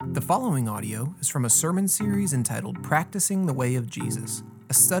The following audio is from a sermon series entitled Practicing the Way of Jesus,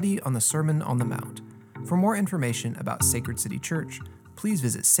 a study on the Sermon on the Mount. For more information about Sacred City Church, please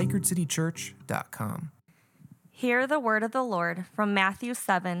visit sacredcitychurch.com. Hear the word of the Lord from Matthew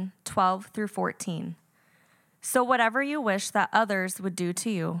 7:12 through 14. So whatever you wish that others would do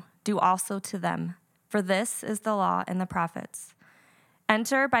to you, do also to them, for this is the law and the prophets.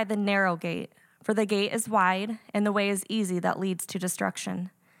 Enter by the narrow gate, for the gate is wide and the way is easy that leads to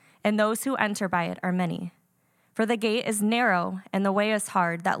destruction, and those who enter by it are many. For the gate is narrow and the way is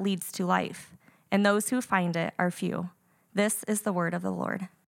hard that leads to life, and those who find it are few. This is the word of the Lord.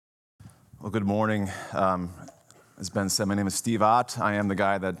 Well, good morning. As Ben said, my name is Steve Ott. I am the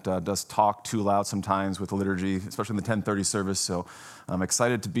guy that does talk too loud sometimes with the liturgy, especially in the 10:30 service. So I'm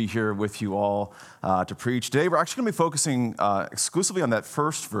excited to be here with you all to preach. Today, we're actually going to be focusing exclusively on that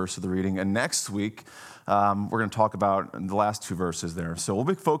first verse of the reading. And next week, we're going to talk about the last two verses there. So we'll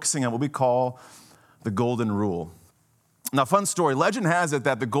be focusing on what we call the Golden Rule. Now, fun story. Legend has it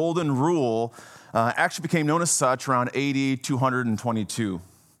that the Golden Rule actually became known as such around AD 222.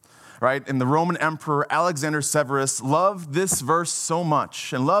 Right? And the Roman Emperor Alexander Severus loved this verse so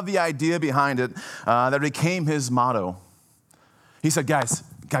much and loved the idea behind it that it became his motto. He said, guys,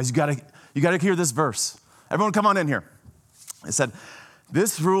 you gotta hear this verse. Everyone come on in here. He said,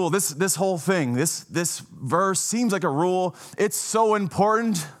 this rule, this whole thing, this verse seems like a rule. It's so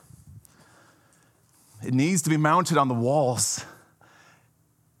important. It needs to be mounted on the walls,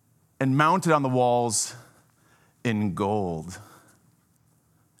 and mounted on the walls in gold.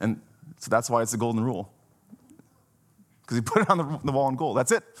 And so that's why it's the Golden Rule, because he put it on the wall in gold.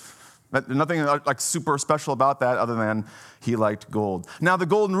 That's it. Nothing like super special about that other than he liked gold. Now, the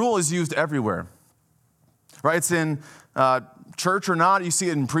Golden Rule is used everywhere, right? It's in church or not. You see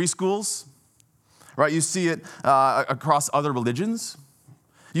it in preschools, right? You see it across other religions.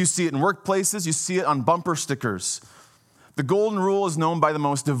 You see it in workplaces. You see it on bumper stickers. The Golden Rule is known by the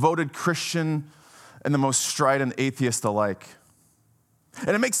most devoted Christian and the most strident atheist alike.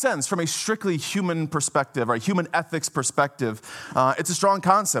 And it makes sense from a strictly human perspective, right? Human ethics perspective. It's a strong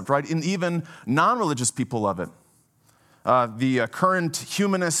concept, right? And even non-religious people love it. The current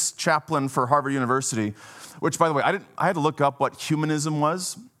humanist chaplain for Harvard University, which, by the way, I had to look up what humanism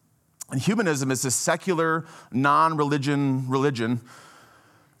was. And humanism is a secular, non-religion religion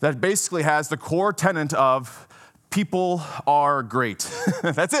that basically has the core tenet of people are great.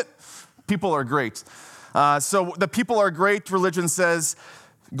 That's it. People are great. So the people are great religion says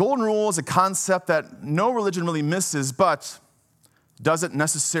Golden Rule is a concept that no religion really misses, but doesn't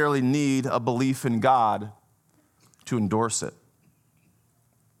necessarily need a belief in God to endorse it.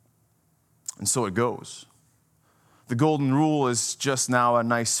 And so it goes. The Golden Rule is just now a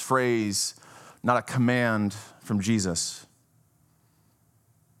nice phrase, not a command from Jesus.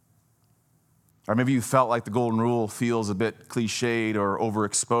 Or maybe you felt like the Golden Rule feels a bit cliched or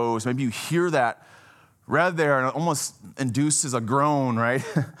overexposed. Maybe you hear that read there and it almost induces a groan, right?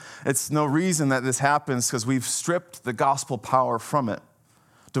 It's no reason that this happens because we've stripped the gospel power from it,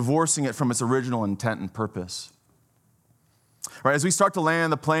 divorcing it from its original intent and purpose. Right, as we start to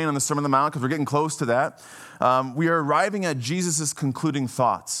land the plane on the Sermon on the Mount, because we're getting close to that, we are arriving at Jesus' concluding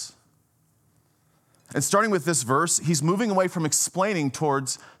thoughts. And starting with this verse, he's moving away from explaining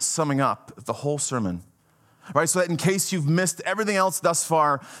towards summing up the whole sermon. Right, so that in case you've missed everything else thus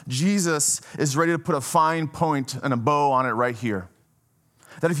far, Jesus is ready to put a fine point and a bow on it right here.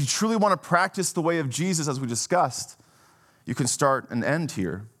 That if you truly want to practice the way of Jesus, as we discussed, you can start and end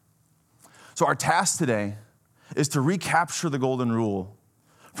here. So our task today is to recapture the Golden Rule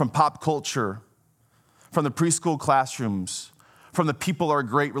from pop culture, from the preschool classrooms, from the people are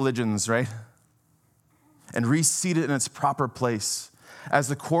great religions, right? And reseat it in its proper place as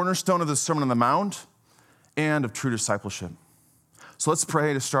the cornerstone of the Sermon on the Mount and of true discipleship. So let's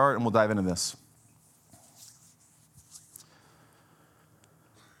pray to start, and we'll dive into this.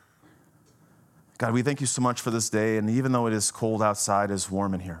 God, we thank you so much for this day, and even though it is cold outside, it is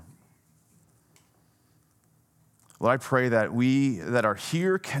warm in here. Lord, I pray that we that are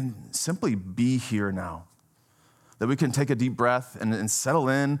here can simply be here now, that we can take a deep breath and settle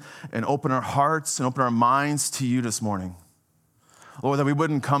in and open our hearts and open our minds to you this morning. Lord, that we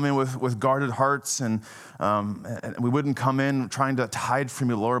wouldn't come in with guarded hearts and we wouldn't come in trying to hide from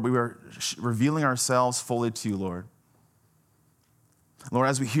you, Lord. We were revealing ourselves fully to you, Lord. Lord,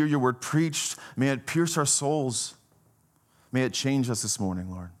 as we hear your word preached, may it pierce our souls. May it change us this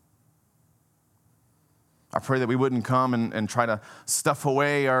morning, Lord. I pray that we wouldn't come and try to stuff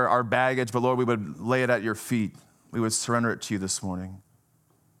away our baggage, but Lord, we would lay it at your feet. We would surrender it to you this morning.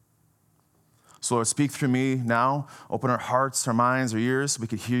 So Lord, speak through me now. Open our hearts, our minds, our ears, so we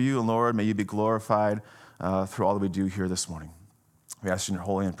could hear you. And Lord, may you be glorified through all that we do here this morning. We ask you in your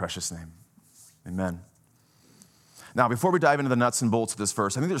holy and precious name. Amen. Now, before we dive into the nuts and bolts of this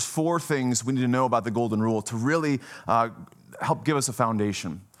verse, I think there's 4 things we need to know about the golden rule to really help give us a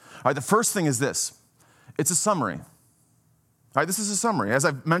foundation. All right, the first thing is this. It's a summary. All right, this is a summary. As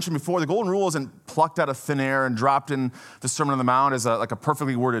I've mentioned before, the golden rule isn't plucked out of thin air and dropped in the Sermon on the Mount as like a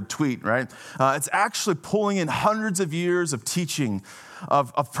perfectly worded tweet, right? It's actually pulling in hundreds of years of teaching,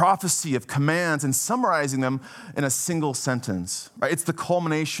 of prophecy, of commands, and summarizing them in a single sentence, right? It's the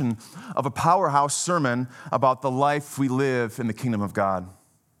culmination of a powerhouse sermon about the life we live in the kingdom of God. All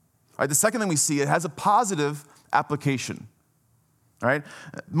right, the second thing we see, it has a positive application, right?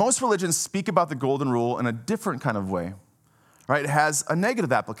 Most religions speak about the golden rule in a different kind of way. Right? It has a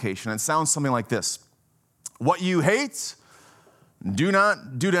negative application. It sounds something like this. What you hate, do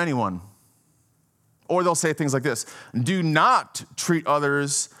not do to anyone. Or they'll say things like this. Do not treat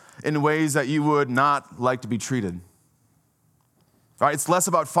others in ways that you would not like to be treated. Right? It's less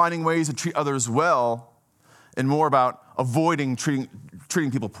about finding ways to treat others well and more about avoiding treating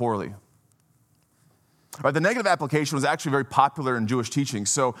people poorly. Right, the negative application was actually very popular in Jewish teaching.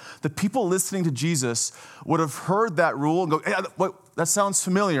 So the people listening to Jesus would have heard that rule and go, hey, that sounds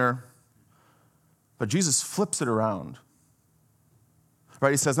familiar. But Jesus flips it around.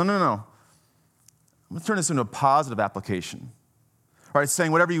 Right, he says, no. I'm going to turn this into a positive application. Right,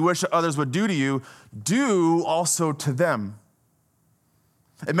 saying whatever you wish that others would do to you, do also to them.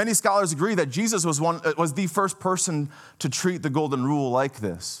 And many scholars agree that Jesus was the first person to treat the golden rule like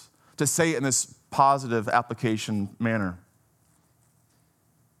this, to say it in this positive application manner.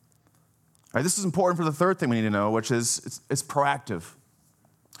 All right, this is important for the third thing we need to know, which is it's proactive.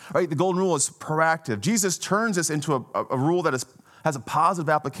 All right, the golden rule is proactive. Jesus turns this into a rule that has a positive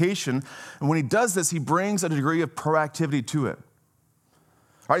application, and when he does this, he brings a degree of proactivity to it.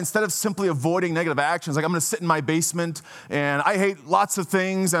 All right, instead of simply avoiding negative actions, like I'm going to sit in my basement and I hate lots of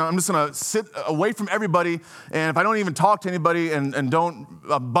things and I'm just going to sit away from everybody, and if I don't even talk to anybody and don't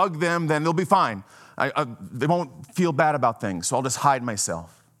bug them, then they'll be fine. They won't feel bad about things, so I'll just hide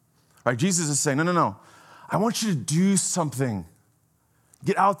myself. All right, Jesus is saying, no. I want you to do something.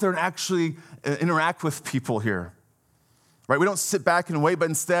 Get out there and actually interact with people here. Right? We don't sit back and wait, but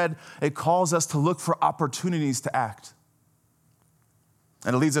instead it calls us to look for opportunities to act.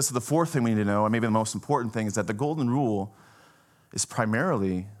 And it leads us to the fourth thing we need to know, and maybe the most important thing, is that the golden rule is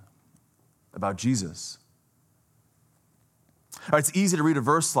primarily about Jesus. All right, it's easy to read a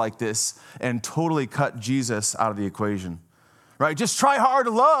verse like this and totally cut Jesus out of the equation. Right? Just try hard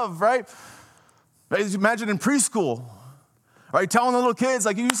to love, right? Imagine in preschool, right? Telling the little kids,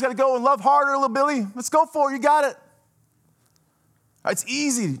 like, you just got to go and love harder, little Billy. Let's go for it. You got it. Right, it's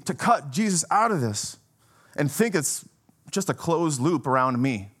easy to cut Jesus out of this and think it's just a closed loop around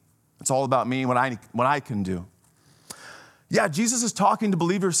me. It's all about me and what I can do. Yeah, Jesus is talking to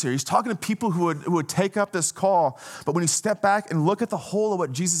believers here. He's talking to people who would take up this call. But when you step back and look at the whole of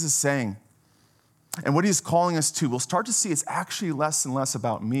what Jesus is saying and what he's calling us to, we'll start to see it's actually less and less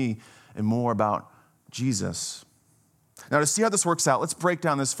about me and more about Jesus. Now, to see how this works out, let's break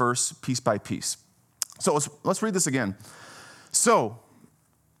down this verse piece by piece. So let's read this again. So,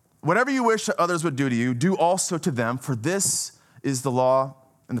 whatever you wish that others would do to you, do also to them, for this is the law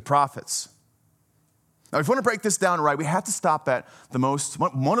and the prophets. Now, if we want to break this down right, we have to stop at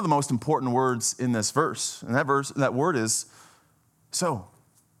one of the most important words in this verse. And that word is so.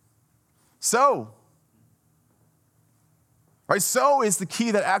 So. Right? So is the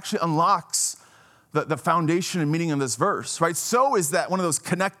key that actually unlocks the foundation and meaning of this verse, right? So is that one of those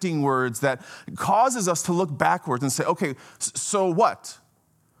connecting words that causes us to look backwards and say, okay, so what?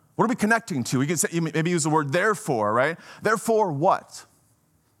 What are we connecting to? We can say, maybe use the word therefore, right? Therefore what?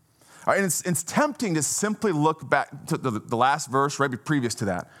 All right, and it's tempting to simply look back to the last verse right previous to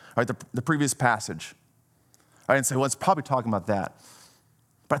that, right? The previous passage. All right, and say, well, it's probably talking about that.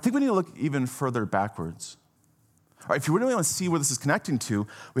 But I think we need to look even further backwards. All right, if you really want to see where this is connecting to,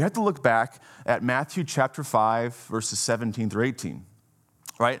 we have to look back at Matthew chapter 5, verses 17 through 18.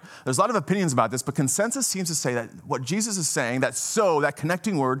 Right? There's a lot of opinions about this, but consensus seems to say that what Jesus is saying, that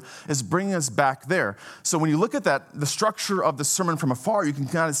connecting word, is bringing us back there. So when you look at the structure of the sermon from afar, you can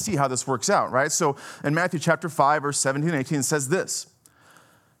kind of see how this works out, right? So in Matthew chapter 5, verse 17 and 18, it says this.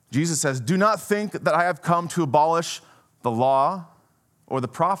 Jesus says, do not think that I have come to abolish the law or the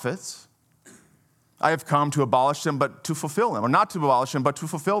prophets. I have come to abolish them, but to fulfill them. Or not to abolish them, but to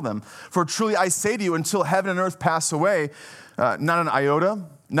fulfill them. For truly I say to you, until heaven and earth pass away, not an iota,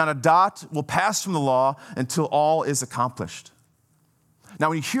 not a dot will pass from the law until all is accomplished. Now,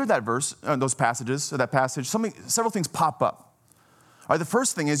 when you hear that verse, that passage, several things pop up. All right, the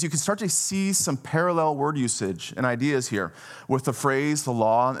first thing is you can start to see some parallel word usage and ideas here with the phrase, the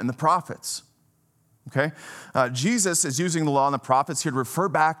law and the prophets. Okay? Jesus is using the law and the prophets here to refer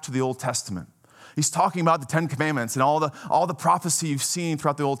back to the Old Testament. He's talking about the Ten Commandments and all the prophecy you've seen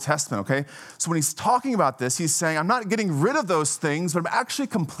throughout the Old Testament, okay? So when he's talking about this, he's saying, I'm not getting rid of those things, but I'm actually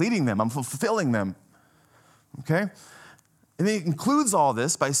completing them. I'm fulfilling them, okay? And he concludes all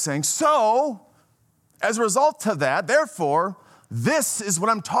this by saying, so, as a result of that, therefore, this is what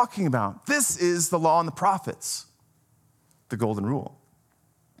I'm talking about. This is the law and the prophets, the golden rule.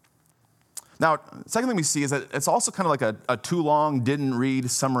 Now, second thing we see is that it's also kind of like a too long, didn't read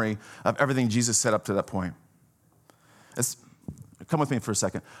summary of everything Jesus said up to that point. Come with me for a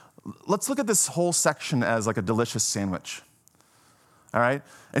second. Let's look at this whole section as like a delicious sandwich. All right?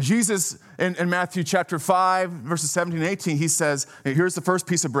 And Jesus, in Matthew chapter 5, verses 17 and 18, he says, here's the first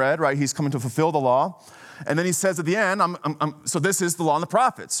piece of bread, right? He's coming to fulfill the law. And then he says at the end, so this is the law and the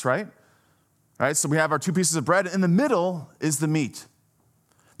prophets, right? All right, so we have our two pieces of bread. In the middle is the meat.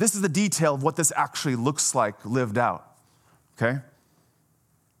 This is the detail of what this actually looks like lived out, okay?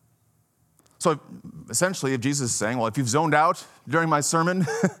 So essentially, if Jesus is saying, well, if you've zoned out during my sermon,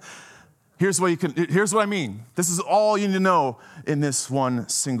 here's what I mean. This is all you need to know in this one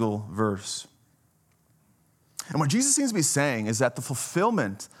single verse. And what Jesus seems to be saying is that the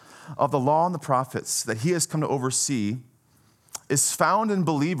fulfillment of the law and the prophets that he has come to oversee is found in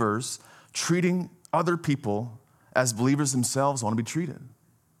believers treating other people as believers themselves want to be treated.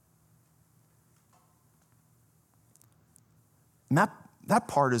 And that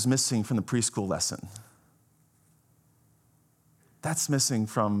part is missing from the preschool lesson. That's missing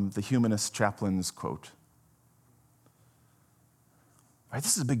from the humanist chaplain's quote. Right?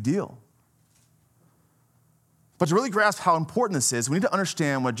 This is a big deal. But to really grasp how important this is, we need to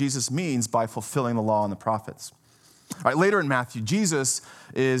understand what Jesus means by fulfilling the law and the prophets. All right, later in Matthew, Jesus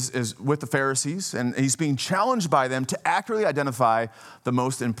is with the Pharisees, and he's being challenged by them to accurately identify the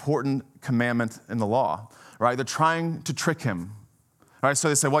most important commandment in the law. Right? They're trying to trick him. All right, so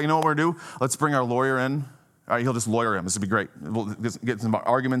they say, well, you know what we're going to do? Let's bring our lawyer in. All right, he'll just lawyer him. This will be great. We'll get some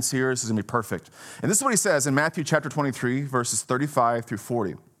arguments here. This is going to be perfect. And this is what he says in Matthew chapter 23, verses 35 through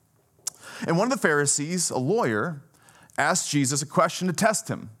 40. And one of the Pharisees, a lawyer, asked Jesus a question to test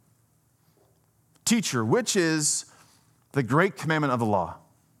him. Teacher, which is the great commandment of the law?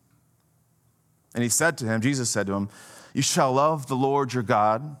 And Jesus said to him, you shall love the Lord your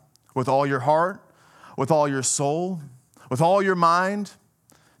God with all your heart, with all your soul, with all your mind.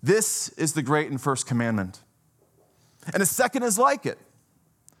 This is the great and first commandment. And a second is like it.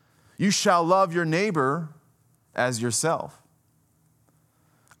 You shall love your neighbor as yourself.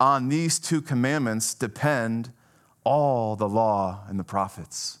 On these two commandments depend all the law and the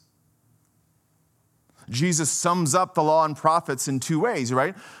prophets. Jesus sums up the law and prophets in two ways,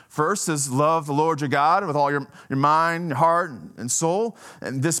 right? First is love the Lord your God with all your mind, your heart, and soul.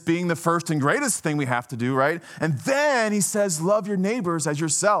 And this being the first and greatest thing we have to do, right? And then he says, love your neighbors as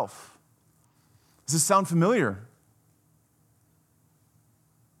yourself. Does this sound familiar?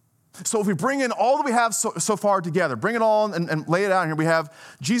 So if we bring in all that we have so far together, bring it all and lay it out here, we have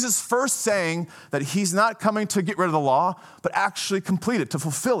Jesus first saying that he's not coming to get rid of the law, but actually complete it, to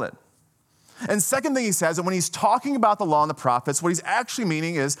fulfill it. And second thing he says, that when he's talking about the law and the prophets, what he's actually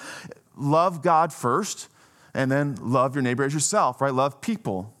meaning is love God first, and then love your neighbor as yourself, right? Love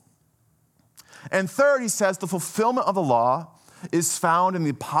people. And third, he says the fulfillment of the law is found in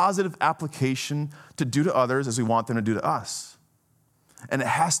the positive application to do to others as we want them to do to us. And it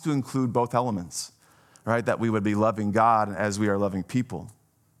has to include both elements, right? That we would be loving God as we are loving people.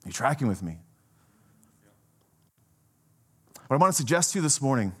 Are you tracking with me? What I want to suggest to you this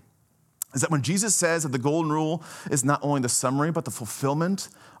morning is that when Jesus says that the golden rule is not only the summary, but the fulfillment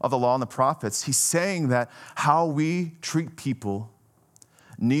of the law and the prophets, he's saying that how we treat people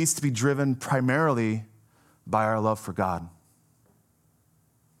needs to be driven primarily by our love for God.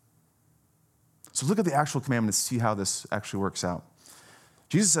 So look at the actual commandment to see how this actually works out.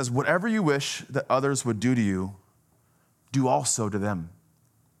 Jesus says, whatever you wish that others would do to you, do also to them.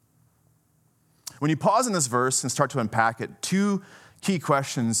 When you pause in this verse and start to unpack it, two key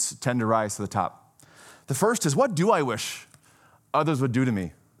questions tend to rise to the top. The first is, what do I wish others would do to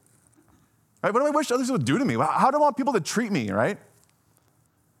me? Right? What do I wish others would do to me? How do I want people to treat me, right?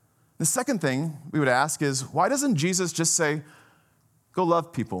 The second thing we would ask is, why doesn't Jesus just say, go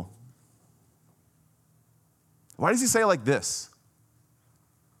love people? Why does he say it like this?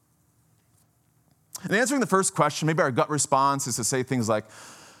 In answering the first question, maybe our gut response is to say things like,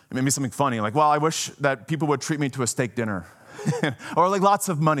 maybe something funny, like, well, I wish that people would treat me to a steak dinner. Or like lots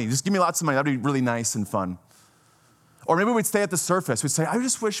of money. Just give me lots of money. That'd be really nice and fun. Or maybe we'd stay at the surface. We'd say, I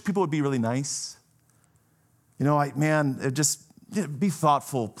just wish people would be really nice. Be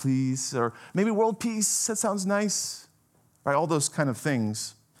thoughtful, please. Or maybe world peace, that sounds nice. Right, all those kind of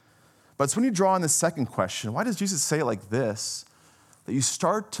things. But it's when you draw on the second question, why does Jesus say it like this, that you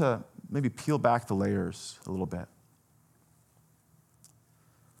start to maybe peel back the layers a little bit.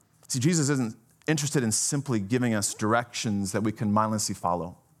 See, Jesus isn't interested in simply giving us directions that we can mindlessly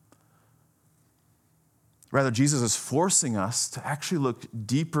follow. Rather, Jesus is forcing us to actually look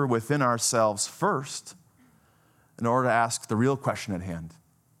deeper within ourselves first in order to ask the real question at hand.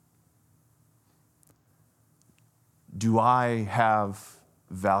 Do I have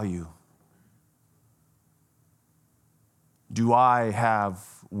value? Do I have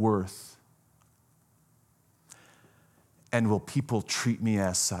worth? And will people treat me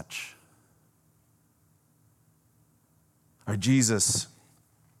as such? Our Jesus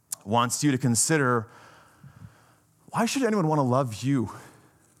wants you to consider, why should anyone want to love you?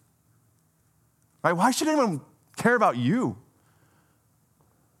 Right? Why should anyone care about you?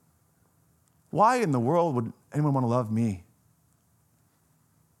 Why in the world would anyone want to love me?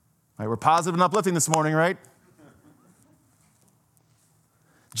 Right, we're positive and uplifting this morning, right?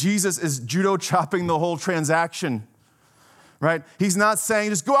 Jesus is judo chopping the whole transaction, right? He's not saying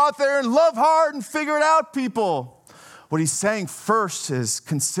just go out there and love hard and figure it out, people. What he's saying first is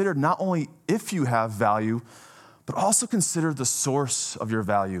consider not only if you have value, but also consider the source of your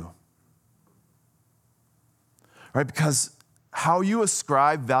value. Right? Because how you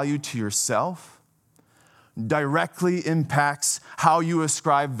ascribe value to yourself directly impacts how you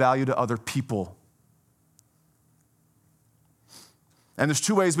ascribe value to other people. And there's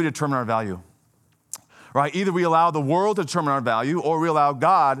two ways we determine our value. Right? Either we allow the world to determine our value, or we allow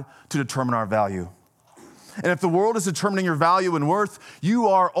God to determine our value. And if the world is determining your value and worth, you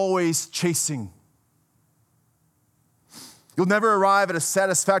are always chasing. You'll never arrive at a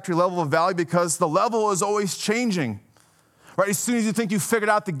satisfactory level of value because the level is always changing. Right? As soon as you think you figured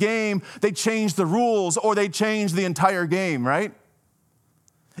out the game, they change the rules or they change the entire game, right?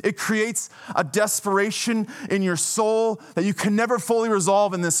 It creates a desperation in your soul that you can never fully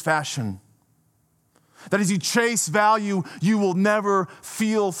resolve in this fashion. That as you chase value, you will never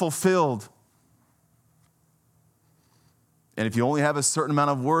feel fulfilled. And if you only have a certain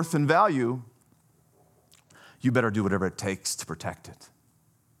amount of worth and value, you better do whatever it takes to protect it.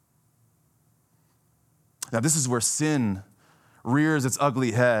 Now, this is where sin rears its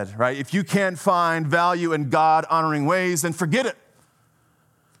ugly head, right? If you can't find value in God-honoring ways, then forget it.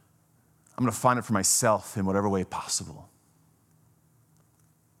 I'm going to find it for myself in whatever way possible.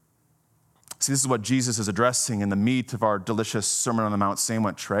 See, this is what Jesus is addressing in the meat of our delicious Sermon on the Mount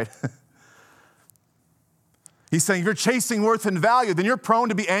sandwich, right? He's saying if you're chasing worth and value, then you're prone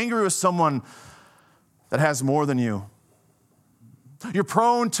to be angry with someone that has more than you. You're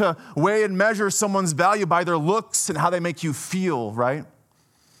prone to weigh and measure someone's value by their looks and how they make you feel, right?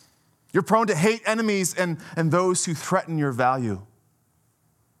 You're prone to hate enemies and those who threaten your value.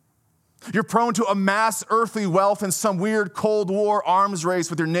 You're prone to amass earthly wealth in some weird Cold War arms race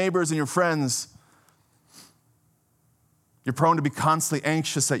with your neighbors and your friends. You're prone to be constantly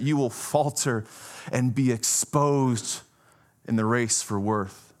anxious that you will falter and be exposed in the race for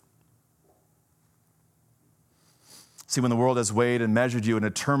worth. See, when the world has weighed and measured you and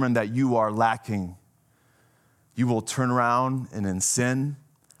determined that you are lacking, you will turn around and in sin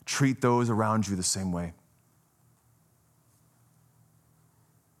treat those around you the same way.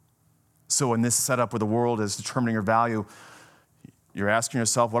 So in this setup where the world is determining your value, you're asking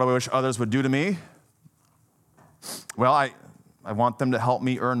yourself, what do I wish others would do to me? Well, I want them to help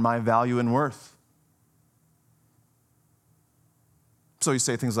me earn my value and worth. So you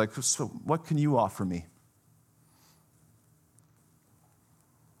say things like, so what can you offer me?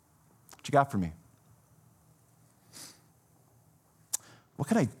 What you got for me? What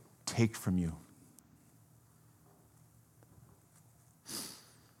can I take from you?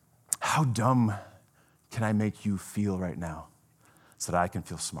 How dumb can I make you feel right now so that I can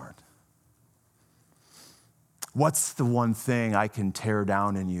feel smart? What's the one thing I can tear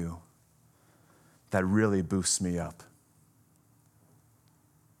down in you that really boosts me up?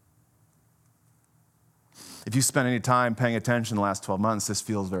 If you spent any time paying attention in the last 12 months, this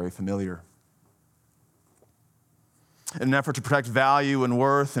feels very familiar. In an effort to protect value and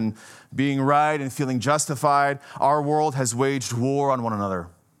worth and being right and feeling justified, our world has waged war on one another.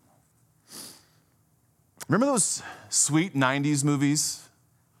 Remember those sweet 90s movies?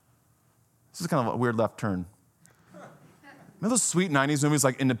 This is kind of a weird left turn. Remember those sweet 90s movies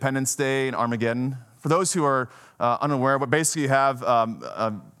like Independence Day and Armageddon? For those who are unaware, but basically you have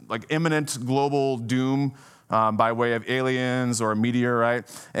like imminent global doom by way of aliens or a meteor, right?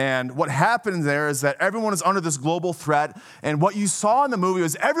 And what happened there is that everyone is under this global threat, and what you saw in the movie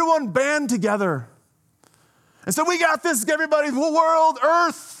was everyone band together. And so we got this, everybody, the world,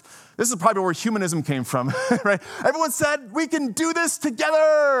 Earth. This is probably where humanism came from, right? Everyone said, we can do this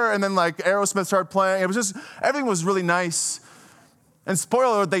together. And then like Aerosmith started playing. It was just, everything was really nice. And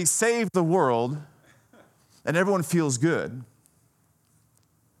spoiler alert, they saved the world, and everyone feels good.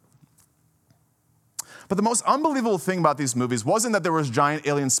 But the most unbelievable thing about these movies wasn't that there was giant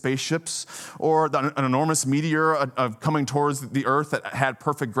alien spaceships or an enormous meteor coming towards the Earth that had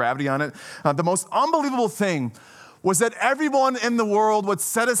perfect gravity on it. The most unbelievable thing was that everyone in the world would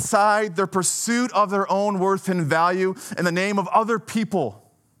set aside their pursuit of their own worth and value in the name of other people.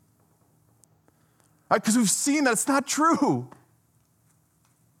 Because we've seen that it's not true.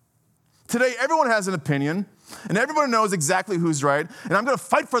 Today, everyone has an opinion, and everyone knows exactly who's right, and I'm going to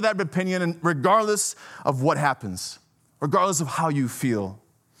fight for that opinion regardless of what happens, regardless of how you feel.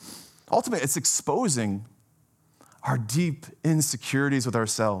 Ultimately, it's exposing our deep insecurities with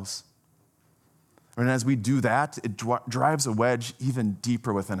ourselves. And as we do that, it drives a wedge even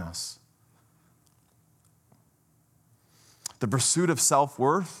deeper within us. The pursuit of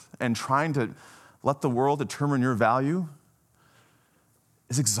self-worth and trying to let the world determine your value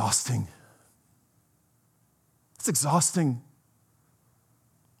is exhausting. It's exhausting.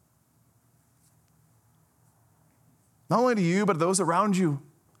 Not only to you, but to those around you.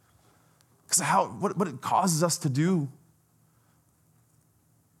 Because what it causes us to do.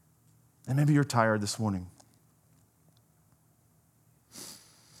 And maybe you're tired this morning.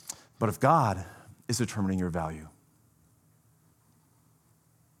 But if God is determining your value,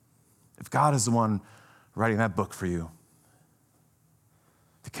 if God is the one writing that book for you,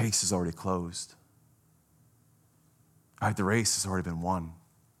 the case is already closed. All right, the race has already been won.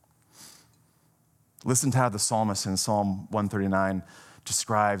 Listen to how the psalmist in Psalm 139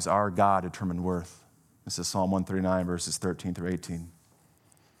 describes our God-determined worth. This is Psalm 139, verses 13 through 18.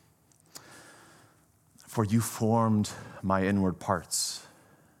 For you formed my inward parts.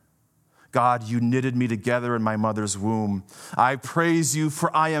 God, you knitted me together in my mother's womb. I praise you,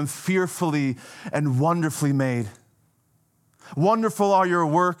 for I am fearfully and wonderfully made. Wonderful are your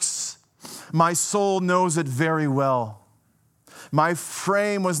works. My soul knows it very well. My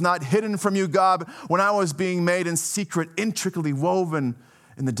frame was not hidden from you, God, when I was being made in secret, intricately woven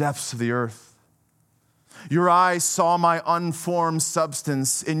in the depths of the earth. Your eyes saw my unformed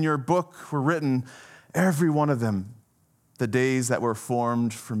substance. In your book were written, every one of them, the days that were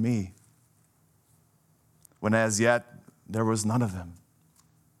formed for me, when as yet there was none of them.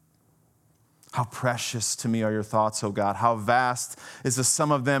 How precious to me are your thoughts, O God. How vast is the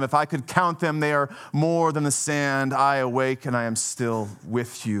sum of them. If I could count them, they are more than the sand. I awake and I am still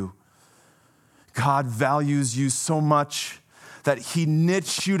with you. God values you so much that he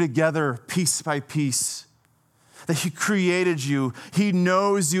knits you together piece by piece, that he created you. He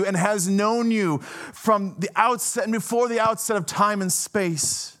knows you and has known you from the outset and before the outset of time and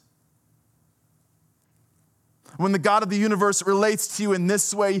space. When the God of the universe relates to you in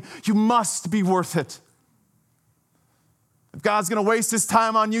this way, you must be worth it. If God's going to waste his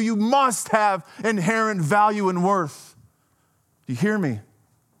time on you, you must have inherent value and worth. Do you hear me?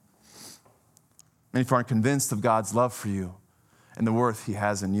 And if you aren't convinced of God's love for you and the worth he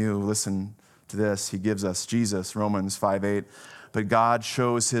has in you, listen to this. He gives us Jesus, Romans 5:8. But God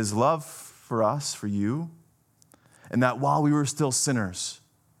shows his love for us, for you, and that while we were still sinners,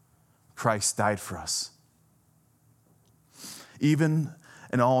 Christ died for us. Even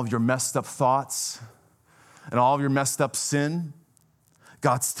in all of your messed up thoughts and all of your messed up sin,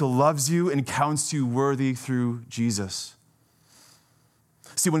 God still loves you and counts you worthy through Jesus.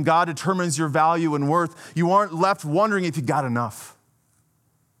 See, when God determines your value and worth, you aren't left wondering if you got enough.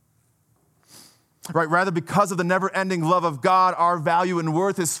 Right? Rather, because of the never-ending love of God, our value and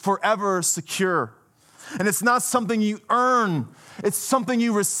worth is forever secure. And it's not something you earn, it's something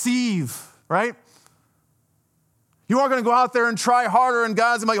you receive, right? You aren't going to go out there and try harder, and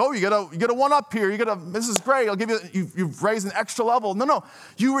God's like, oh, you get a one up here. This is great. I'll give you've raised an extra level. No.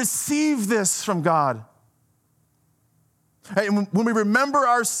 You receive this from God. And when we remember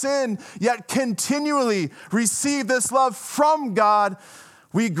our sin, yet continually receive this love from God,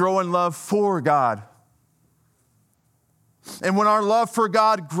 we grow in love for God. And when our love for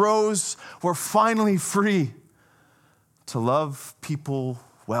God grows, we're finally free to love people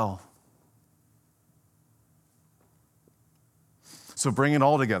well. So bring it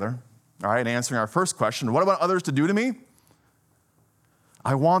all together, all right, answering our first question, what I want others to do to me?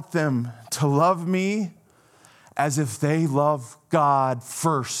 I want them to love me as if they love God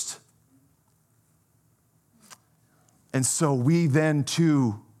first. And so we then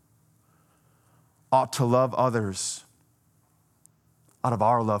too ought to love others out of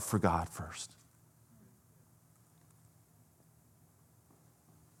our love for God first.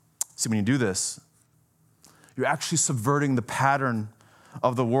 See, when you do this, you're actually subverting the pattern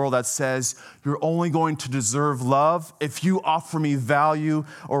of the world that says you're only going to deserve love if you offer me value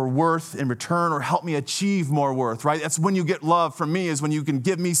or worth in return or help me achieve more worth, right? That's when you get love from me, is when you can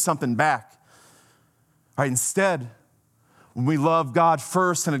give me something back. Right? Instead, when we love God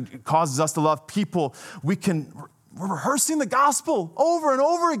first and it causes us to love people, we're rehearsing the gospel over and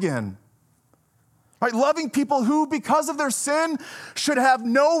over again. Right? Loving people who, because of their sin, should have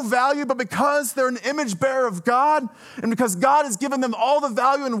no value, but because they're an image bearer of God, and because God has given them all the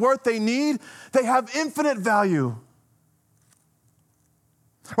value and worth they need, they have infinite value.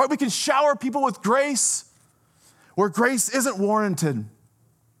 Right? We can shower people with grace where grace isn't warranted.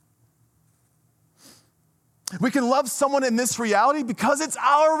 We can love someone in this reality because it's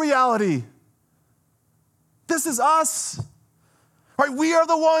our reality. This is us. Right? We are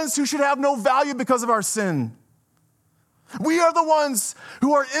the ones who should have no value because of our sin. We are the ones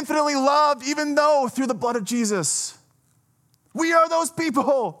who are infinitely loved, even though through the blood of Jesus. We are those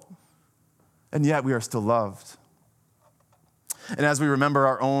people. And yet we are still loved. And as we remember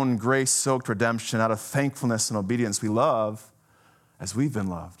our own grace-soaked redemption out of thankfulness and obedience, we love as we've been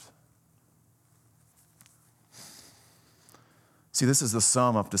loved. See, this is the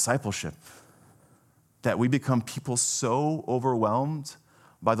sum of discipleship. That we become people so overwhelmed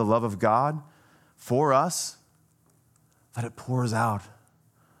by the love of God for us that it pours out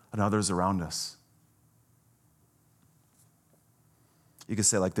on others around us. You could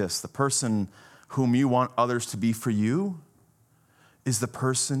say it like this: the person whom you want others to be for you is the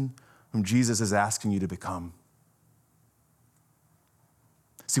person whom Jesus is asking you to become.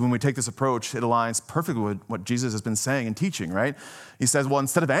 See, when we take this approach, it aligns perfectly with what Jesus has been saying and teaching, right? He says, well,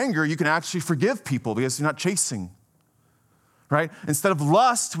 instead of anger, you can actually forgive people because you're not chasing, right? Instead of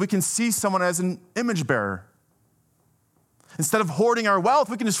lust, we can see someone as an image bearer. Instead of hoarding our wealth,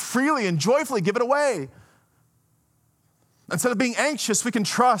 we can just freely and joyfully give it away. Instead of being anxious, we can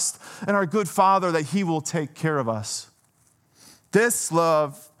trust in our good Father that He will take care of us. This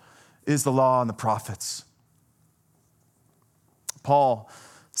love is the law and the prophets. Paul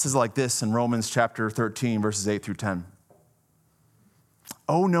says it like this in Romans chapter 13, verses 8 through 10.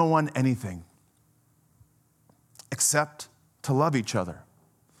 Owe no one anything except to love each other.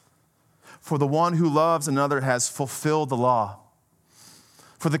 For the one who loves another has fulfilled the law.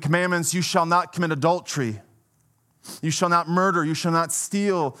 For the commandments, you shall not commit adultery, you shall not murder, you shall not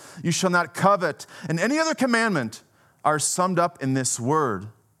steal, you shall not covet, and any other commandment are summed up in this word: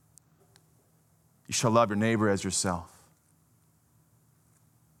 you shall love your neighbor as yourself.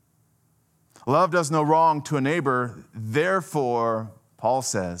 Love does no wrong to a neighbor. Therefore, Paul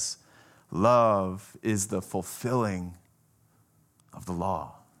says, love is the fulfilling of the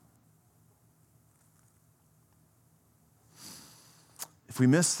law. If we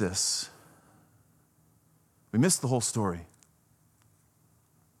miss this, we miss the whole story.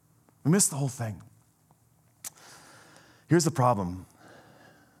 We miss the whole thing. Here's the problem.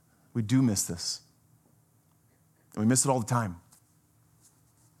 We do miss this. And we miss it all the time.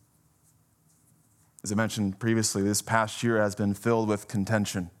 As I mentioned previously, this past year has been filled with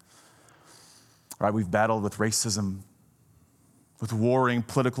contention. Right? We've battled with racism, with warring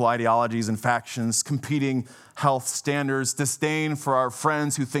political ideologies and factions, competing health standards, disdain for our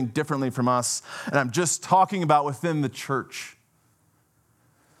friends who think differently from us. And I'm just talking about within the church.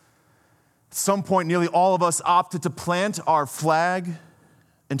 At some point, nearly all of us opted to plant our flag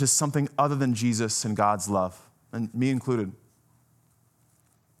into something other than Jesus and God's love, and me included.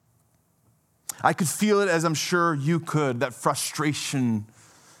 I could feel it, as I'm sure you could, that frustration,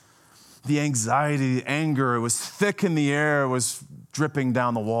 the anxiety, the anger. It was thick in the air, it was dripping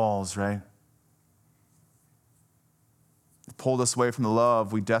down the walls, right? It pulled us away from the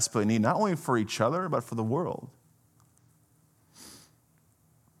love we desperately need, not only for each other, but for the world.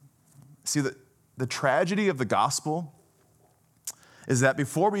 See, the tragedy of the gospel is that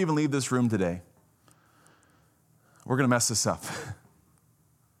before we even leave this room today, we're going to mess this up.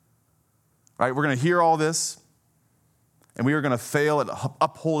 Right? We're going to hear all this, and we are going to fail at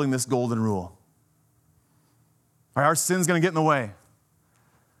upholding this golden rule. Right? Our sin's going to get in the way.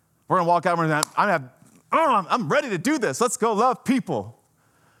 We're going to walk out and we're going to I'm ready to do this. Let's go love people.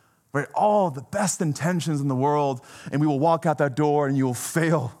 Right? All the best intentions in the world, and we will walk out that door and you will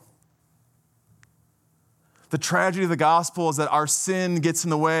fail. The tragedy of the gospel is that our sin gets in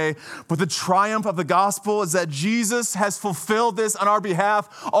the way, but the triumph of the gospel is that Jesus has fulfilled this on our behalf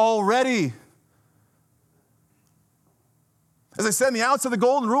already. As I said in the outset, the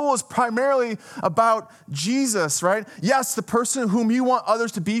golden rule is primarily about Jesus, right? Yes, the person whom you want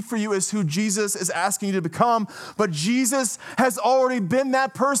others to be for you is who Jesus is asking you to become, but Jesus has already been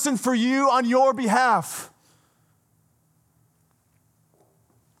that person for you on your behalf.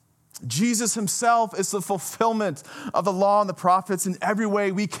 Jesus himself is the fulfillment of the law and the prophets in every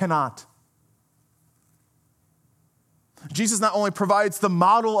way we cannot. Jesus not only provides the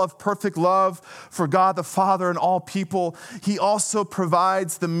model of perfect love for God the Father and all people, he also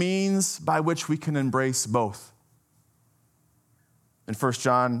provides the means by which we can embrace both. In 1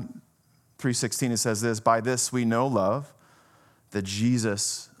 John 3:16, it says this, "By this we know love, that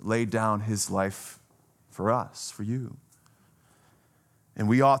Jesus laid down his life for us, for you. And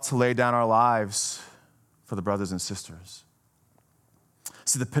we ought to lay down our lives for the brothers and sisters."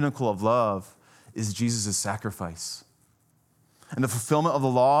 See, the pinnacle of love is Jesus' sacrifice. And the fulfillment of the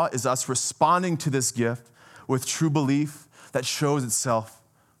law is us responding to this gift with true belief that shows itself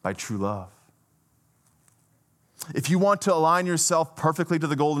by true love. If you want to align yourself perfectly to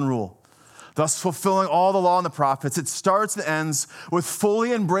the golden rule, thus fulfilling all the law and the prophets, it starts and ends with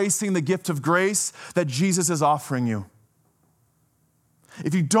fully embracing the gift of grace that Jesus is offering you.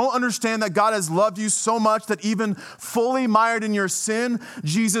 If you don't understand that God has loved you so much that even fully mired in your sin,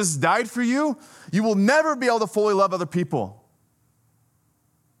 Jesus died for you, you will never be able to fully love other people.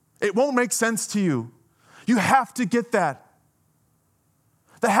 It won't make sense to you. You have to get that.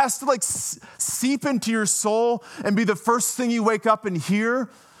 That has to seep into your soul and be the first thing you wake up and hear,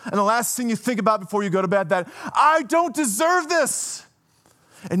 and the last thing you think about before you go to bed, that I don't deserve this.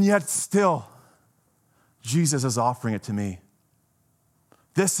 And yet still, Jesus is offering it to me.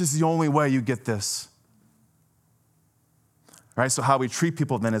 This is the only way you get this. Right? So how we treat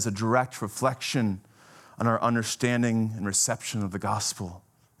people then is a direct reflection on our understanding and reception of the gospel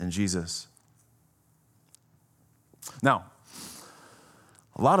in Jesus. Now,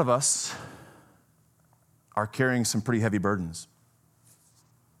 a lot of us are carrying some pretty heavy burdens.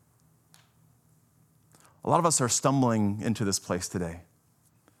 A lot of us are stumbling into this place today.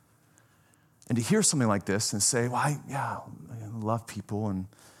 And to hear something like this and say, well, I love people. And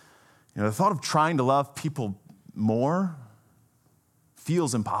the thought of trying to love people more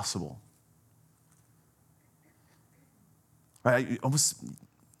feels impossible. Right? You almost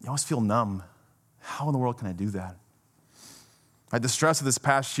feel numb. How in the world can I do that? Right? The stress of this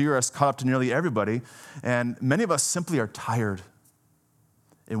past year has caught up to nearly everybody, and many of us simply are tired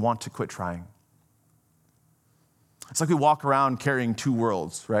and want to quit trying. It's like we walk around carrying two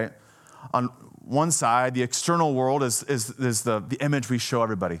worlds, right? On one side, the external world is the image we show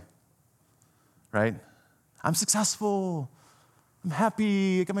everybody, right? I'm successful. I'm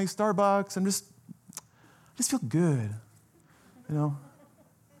happy. I got my Starbucks. I just feel good,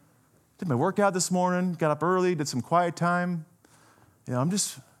 Did my workout this morning, got up early, did some quiet time. I'm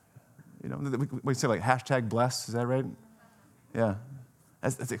just, we say #blessed, is that right? Yeah.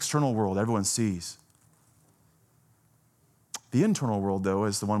 That's the external world everyone sees. The internal world, though,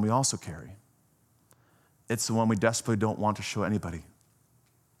 is the one we also carry. It's the one we desperately don't want to show anybody.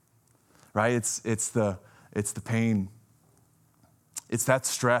 Right? It's the pain. It's that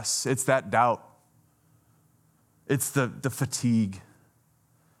stress. It's that doubt. It's the fatigue.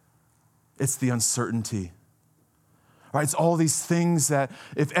 It's the uncertainty. Right? It's all these things that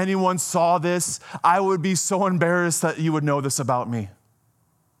if anyone saw this, I would be so embarrassed that you would know this about me.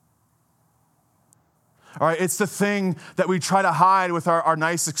 All right, it's the thing that we try to hide with our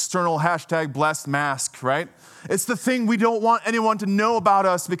nice external #blessed mask, right? It's the thing we don't want anyone to know about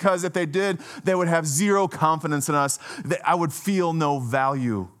us because if they did, they would have zero confidence in us. I would feel no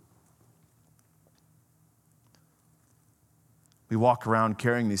value. We walk around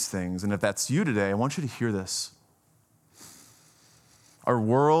carrying these things, and if that's you today, I want you to hear this. Our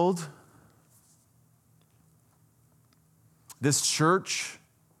world, this church,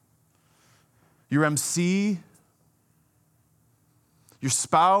 your MC, your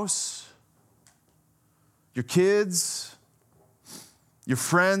spouse, your kids, your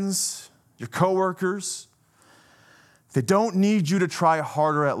friends, your coworkers, they don't need you to try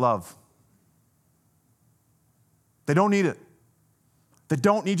harder at love. They don't need it. They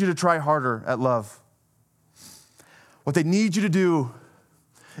don't need you to try harder at love. What they need you to do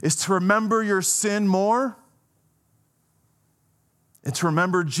is to remember your sin more and to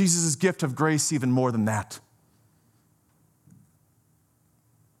remember Jesus' gift of grace even more than that.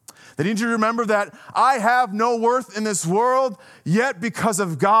 They need you to remember that I have no worth in this world, yet because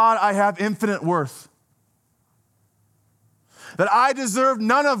of God, I have infinite worth. that I deserve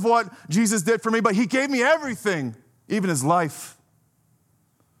none of what Jesus did for me, but he gave me everything, even his life.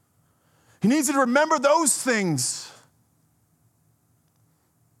 He needs you to remember those things.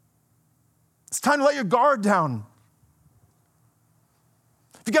 It's time to let your guard down.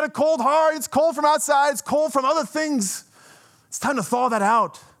 If you got a cold heart, it's cold from outside, it's cold from other things. It's time to thaw that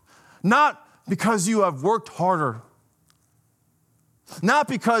out. Not because you have worked harder. Not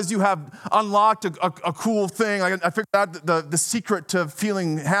because you have unlocked a cool thing. I figured out the secret to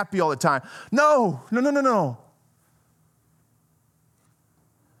feeling happy all the time. No.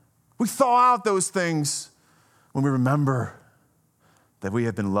 We thaw out those things when we remember that we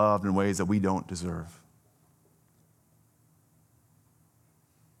have been loved in ways that we don't deserve.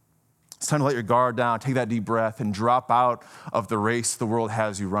 It's time to let your guard down, take that deep breath, and drop out of the race the world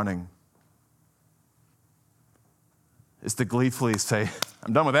has you running. It's to gleefully say,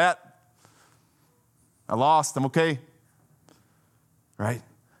 I'm done with that. I lost, I'm okay. Right?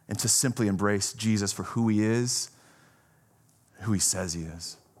 And to simply embrace Jesus for who he is, who he says he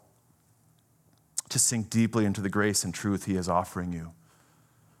is. To sink deeply into the grace and truth he is offering you.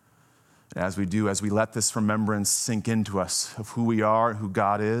 And as we do, as we let this remembrance sink into us of who we are and who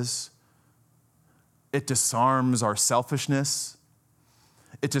God is, it disarms our selfishness.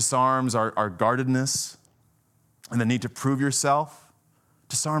 It disarms our guardedness and the need to prove yourself.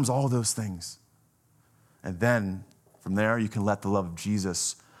 Disarms all those things. And then from there, you can let the love of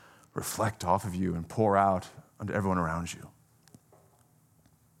Jesus reflect off of you and pour out onto everyone around you.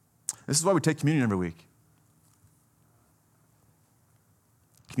 This is why we take communion every week.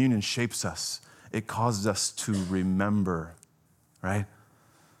 Communion shapes us. It causes us to remember, right?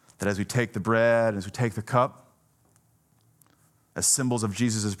 That as we take the bread, as we take the cup, as symbols of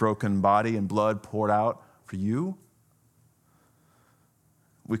Jesus' broken body and blood poured out for you,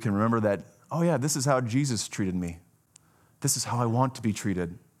 we can remember that, oh yeah, this is how Jesus treated me. This is how I want to be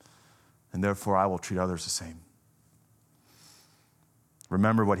treated. And therefore, I will treat others the same.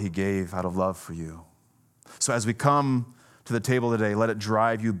 Remember what he gave out of love for you. So as we come to the table today, let it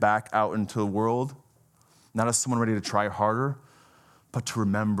drive you back out into the world, not as someone ready to try harder, but to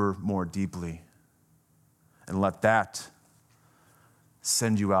remember more deeply. And let that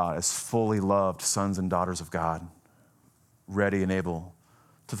send you out as fully loved sons and daughters of God, ready and able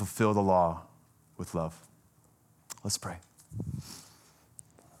to fulfill the law with love. Let's pray.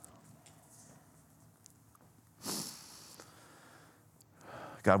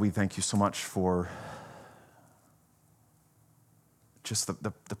 God, we thank you so much for just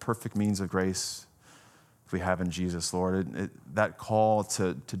the perfect means of grace we have in Jesus, Lord. That call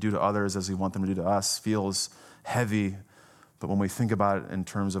to do to others as we want them to do to us feels heavy, but when we think about it in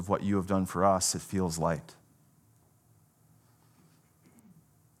terms of what you have done for us, it feels light.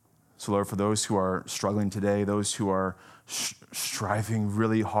 So, Lord, for those who are struggling today, those who are striving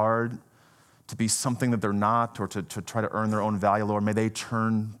really hard to be something that they're not or to try to earn their own value, Lord, may they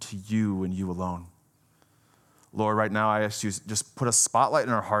turn to you and you alone. Lord, right now I ask you just put a spotlight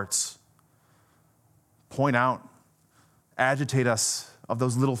in our hearts. Point out, agitate us of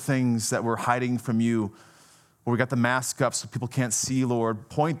those little things that we're hiding from you, where we got the mask up so people can't see, Lord.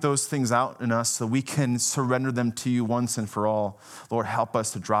 Point those things out in us so we can surrender them to you once and for all. Lord, help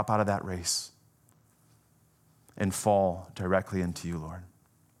us to drop out of that race and fall directly into you, Lord.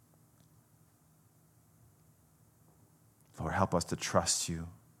 Lord, help us to trust you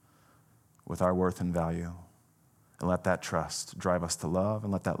with our worth and value. And let that trust drive us to love,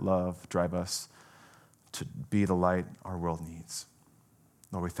 and let that love drive us to be the light our world needs.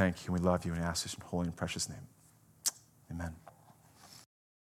 Lord, we thank you and we love you and ask this in your holy and precious name. Amen.